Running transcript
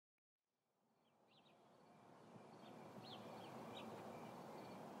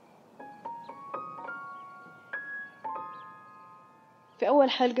أول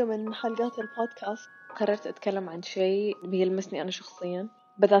حلقة من حلقات البودكاست قررت أتكلم عن شيء بيلمسني أنا شخصيا،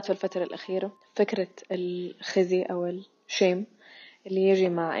 بالذات في الفترة الأخيرة، فكرة الخزي أو الشيم اللي يجي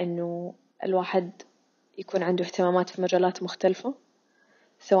مع إنه الواحد يكون عنده اهتمامات في مجالات مختلفة،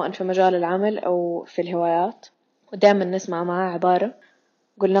 سواء في مجال العمل أو في الهوايات. ودائما نسمع معاه عبارة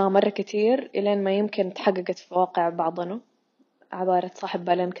قلناها مرة كتير إلين ما يمكن تحققت في واقع بعضنا، عبارة صاحب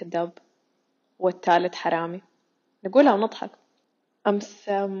بالين كذاب والثالث حرامي. نقولها ونضحك.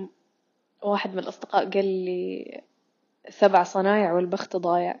 أمس واحد من الأصدقاء قال لي 7 صنايع والبخت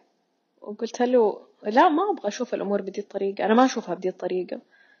ضايع، وقلت له لا، ما أبغى أشوف الأمور بدي الطريقة، أنا ما أشوفها بدي الطريقة.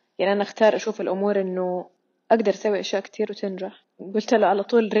 يعني أنا أختار أشوف الأمور إنه أقدر أسوي أشياء كتير وتنجح. قلت له على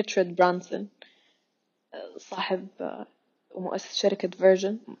طول ريتشارد برانسون، صاحب ومؤسس شركة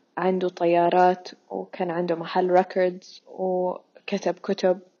فيرجن، عنده طيارات وكان عنده محل ريكوردز وكتب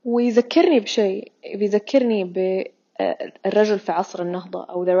كتب. ويذكرني بشيء، بيذكرني بالرجل في عصر النهضة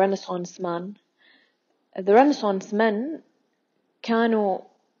أو the Renaissance man. The Renaissance men كانوا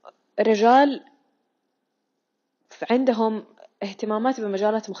رجال عندهم اهتمامات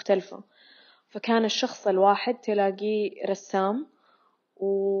بمجالات مختلفة، فكان الشخص الواحد تلاقيه رسام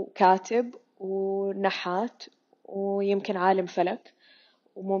وكاتب ونحات ويمكن عالم فلك،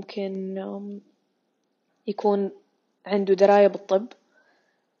 وممكن يكون عنده دراية بالطب،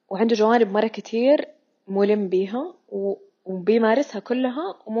 وعنده جوانب مرة كتير ملم بيها وبيمارسها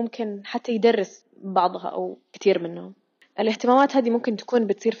كلها، وممكن حتى يدرس بعضها أو كتير منها. الاهتمامات هذه ممكن تكون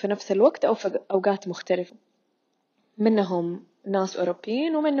بتصير في نفس الوقت أو في أوقات مختلفة. منهم ناس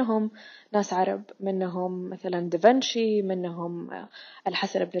أوروبيين ومنهم ناس عرب، منهم مثلا دافنشي، منهم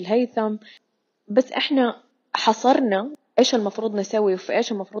الحسن بن الهيثم. بس إحنا حصرنا إيش المفروض نسوي وفي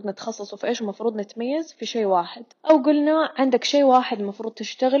إيش المفروض نتخصص وفي إيش المفروض نتميز في شيء واحد، أو قلنا عندك شيء واحد المفروض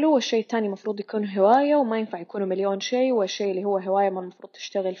تشتغله والشيء الثاني المفروض يكون هواية، وما ينفع يكونوا مليون شيء، والشيء اللي هو هواية ما المفروض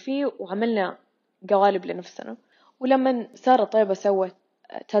تشتغل فيه، وعملنا قوالب لنفسنا. ولما سارة طيبة سوت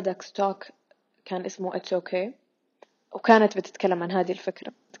تيدكس توك كان اسمه It's Okay، وكانت بتتكلم عن هذه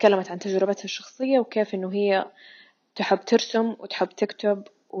الفكرة، تكلمت عن تجربتها الشخصية وكيف إنه هي تحب ترسم وتحب تكتب،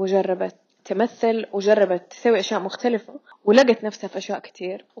 وجربت تمثل وجربت تسوي أشياء مختلفة ولقت نفسها في أشياء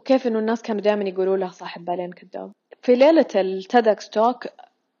كتير، وكيف إنه الناس كانوا دائما يقولوا لها صاحب بالين كذاب. في ليلة التيدكس توك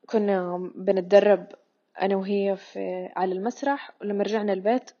كنا بنتدرب أنا وهي على المسرح، ولما رجعنا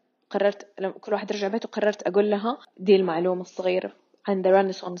البيت قررت، لما كل واحد رجع بيته قررت أقول لها دي المعلومة الصغيرة عن The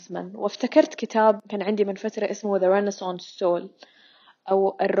Renaissance Man. وافتكرت كتاب كان عندي من فترة اسمه The Renaissance Soul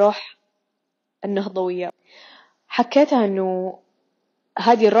أو الروح النهضوية. حكيتها إنه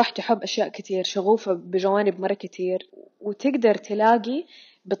هذه الروح تحب أشياء كتير، شغوفة بجوانب مرة كتير، وتقدر تلاقي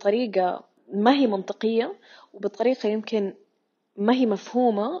بطريقة ما هي منطقية وبطريقة يمكن ما هي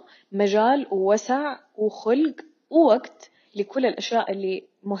مفهومة مجال ووسع وخلق ووقت لكل الأشياء اللي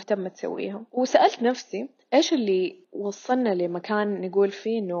مهتمة تسويها. وسألت نفسي إيش اللي وصلنا لمكان نقول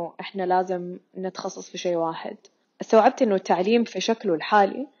فيه إنه إحنا لازم نتخصص في شيء واحد. استوعبت إنه التعليم في شكله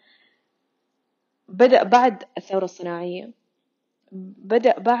الحالي بدأ بعد الثورة الصناعية،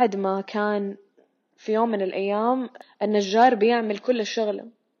 بدأ بعد ما كان في يوم من الأيام النجار بيعمل كل الشغلة،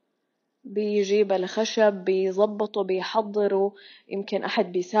 بيجيب الخشب بيضبطه بيحضره، يمكن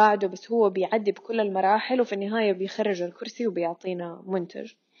أحد بيساعده، بس هو بيعدي بكل المراحل وفي النهاية بيخرج الكرسي وبيعطينا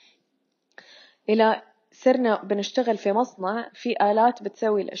منتج. إلى صرنا بنشتغل في مصنع في آلات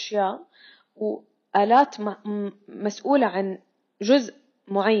بتسوي الأشياء، وآلات مسؤولة عن جزء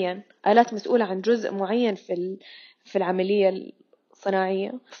معين، آلات مسؤولة عن جزء معين في العملية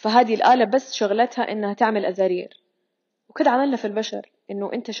الصناعية. فهذه الآلة بس شغلتها إنها تعمل أزارير، وكده عملنا في البشر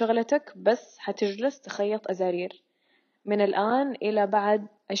إنه أنت شغلتك بس حتجلس تخيط أزارير من الآن إلى بعد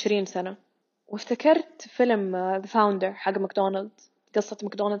 20 سنة. وافتكرت فيلم The Founder حق ماكدونالدز، قصة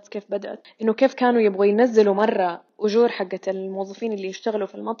ماكدونالدز كيف بدأت، إنه كيف كانوا يبغوا ينزلوا مرة أجور حقة الموظفين اللي يشتغلوا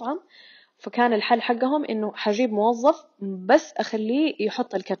في المطعم، فكان الحل حقهم إنه حجيب موظف بس أخليه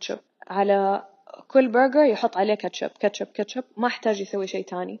يحط الكاتشب على كل برجر، يحط عليه كاتشب كاتشب كاتشب، ما أحتاج يسوي شيء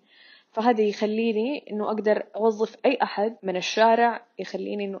تاني. فهذا يخليني إنه أقدر أوظف أي أحد من الشارع،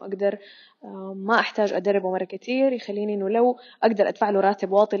 يخليني إنه أقدر ما أحتاج أدربه مرة كتير، يخليني إنه لو أقدر أدفع له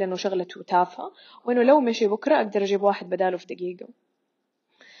راتب واطي لأنه شغلته تافهة، وإنه لو مشي بكرة أقدر أجيب واحد بداله في دقيقة.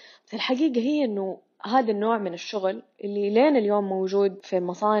 بس الحقيقة هي إنه هذا النوع من الشغل اللي لين اليوم موجود في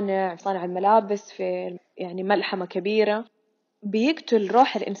مصانع الملابس، في يعني ملحمة كبيرة، بيقتل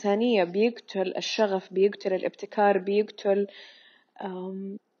روح الإنسانية، بيقتل الشغف، بيقتل الابتكار،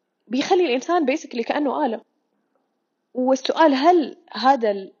 بيخلي الإنسان بيسكلي كأنه آلة. والسؤال هل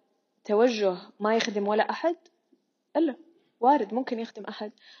هذا التوجه ما يخدم ولا أحد؟ إلا وارد ممكن يخدم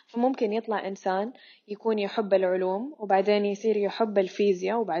أحد. فممكن يطلع إنسان يكون يحب العلوم وبعدين يصير يحب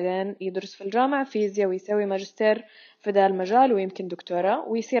الفيزياء وبعدين يدرس في الجامعة فيزياء ويسوي ماجستير في ذا المجال ويمكن دكتوراه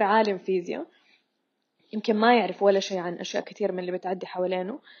ويصير عالم فيزياء. يمكن ما يعرف ولا شيء عن أشياء كثير من اللي بتعدي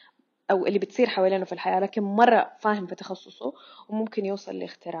حوالينه أو اللي بتصير حوالينه في الحياة، لكن مرة فاهم في تخصصه وممكن يوصل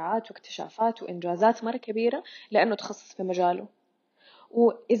لاختراعات واكتشافات وإنجازات مرة كبيرة لأنه تخصص في مجاله.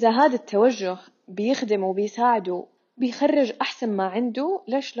 وإذا هذا التوجه بيخدمه وبيساعده بيخرج أحسن ما عنده،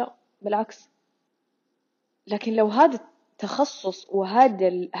 ليش لا؟ بالعكس. لكن لو هذا التخصص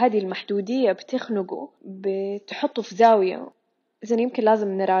هذه المحدودية بتخنقه، بتحطه في زاوية، إذن يمكن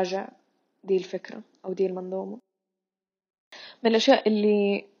لازم نراجع دي الفكرة أو دي المنظومة. من الأشياء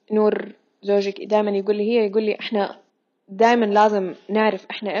اللي نور زوجك دائما يقول لي إحنا دائما لازم نعرف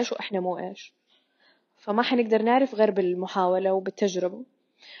إحنا إيش وإحنا مو إيش، فما حنقدر نعرف غير بالمحاولة وبالتجربة.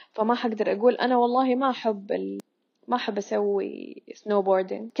 فما حقدر أقول أنا والله ما أحب أسوي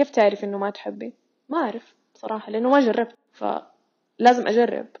سنوبوردينج. كيف تعرف إنه ما تحبي؟ ما أعرف صراحة لأنه ما جربت، فلازم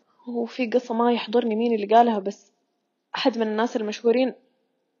أجرب. وفي قصة ما يحضرني مين اللي قالها، بس أحد من الناس المشهورين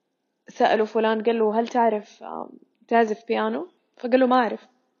سألوا فلان قال له هل تعرف تعزف بيانو؟ فقال له ما أعرف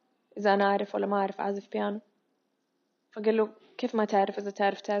إذا أنا أعرف ولا ما أعرف أعزف بيانو. فقال له كيف ما تعرف إذا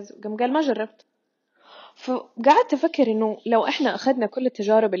تعرف تعزف؟ قال ما جربت. فقعدت أفكر إنه لو إحنا أخذنا كل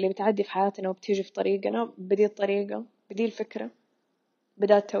التجارب اللي بتعدي في حياتنا وبتيجي في طريقنا بدي الطريقة بدي الفكرة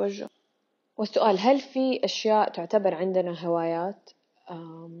بدأ التوجه. والسؤال هل في أشياء تعتبر عندنا هوايات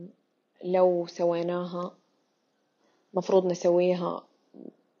لو سويناها مفروض نسويها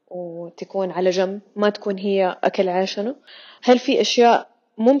وتكون على جنب ما تكون هي أكل عيشنا؟ هل في أشياء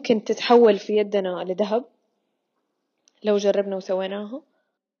ممكن تتحول في يدنا لذهب لو جربنا وسويناها؟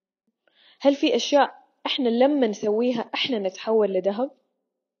 هل في أشياء إحنا لما نسويها إحنا نتحول لذهب؟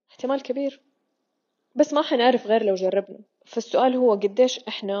 احتمال كبير، بس ما حنعرف غير لو جربنا. فالسؤال هو قديش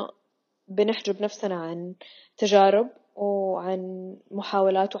إحنا بنحجب نفسنا عن تجارب وعن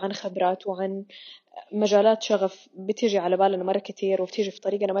محاولات وعن خبرات وعن مجالات شغف بتيجي على بالنا مرة كتير وبتيجي في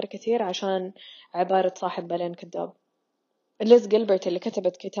طريقنا مرة كتير عشان عبارة صاحب بالين كذاب. ليز جيلبرت اللي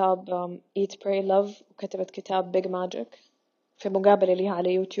كتبت كتاب Eat Pray Love وكتبت كتاب Big Magic في مقابلة ليها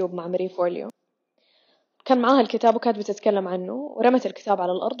على يوتيوب مع ماري فورليو، كان معاها الكتاب وكانت بتتكلم عنه ورمت الكتاب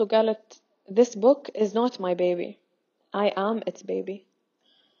على الأرض وقالت This book is not my baby I am its baby.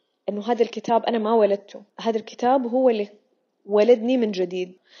 إنه هذا الكتاب أنا ما ولدته، هذا الكتاب هو اللي ولدني من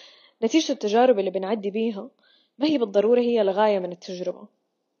جديد. نتيجة التجارب اللي بنعدي بيها ما هي بالضرورة هي الغاية من التجربة.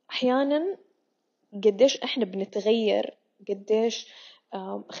 أحيانا قديش إحنا بنتغير، قديش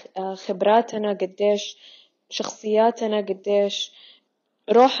خبراتنا، قديش شخصياتنا، قديش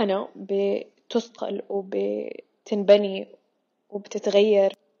روحنا بتثقل وبتنبني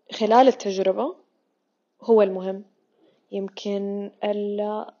وبتتغير خلال التجربة هو المهم. يمكن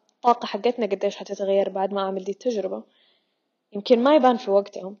الطاقة حقتنا قديش حتتغير بعد ما أعمل دي التجربة، يمكن ما يبان في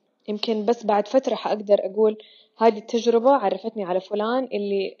وقتها، يمكن بس بعد فترة حأقدر أقول هذه التجربة عرفتني على فلان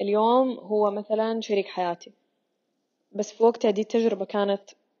اللي اليوم هو مثلا شريك حياتي، بس في وقتها دي التجربة كانت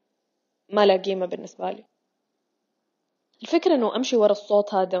ما لها قيمة بالنسبة لي. الفكرة إنه أمشي ورا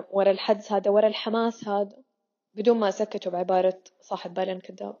الصوت هذا، ورا الحدس هذا، ورا الحماس هذا بدون ما أسكته بعبارة صاحب بالين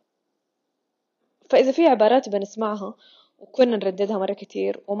كذاب. فإذا في عبارات بنسمعها وكنا نرددها مرة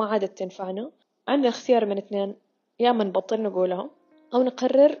كتير وما عادت تنفعنا، عندنا اختيار من اثنين: يا أما نبطل نقولها أو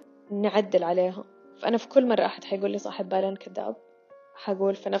نقرر نعدل عليها. فأنا في كل مرة أحد حيقول لي صاحب بالين كذاب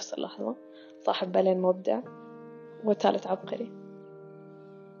حقول في نفس اللحظة صاحب بالين مبدع والثالث عبقري.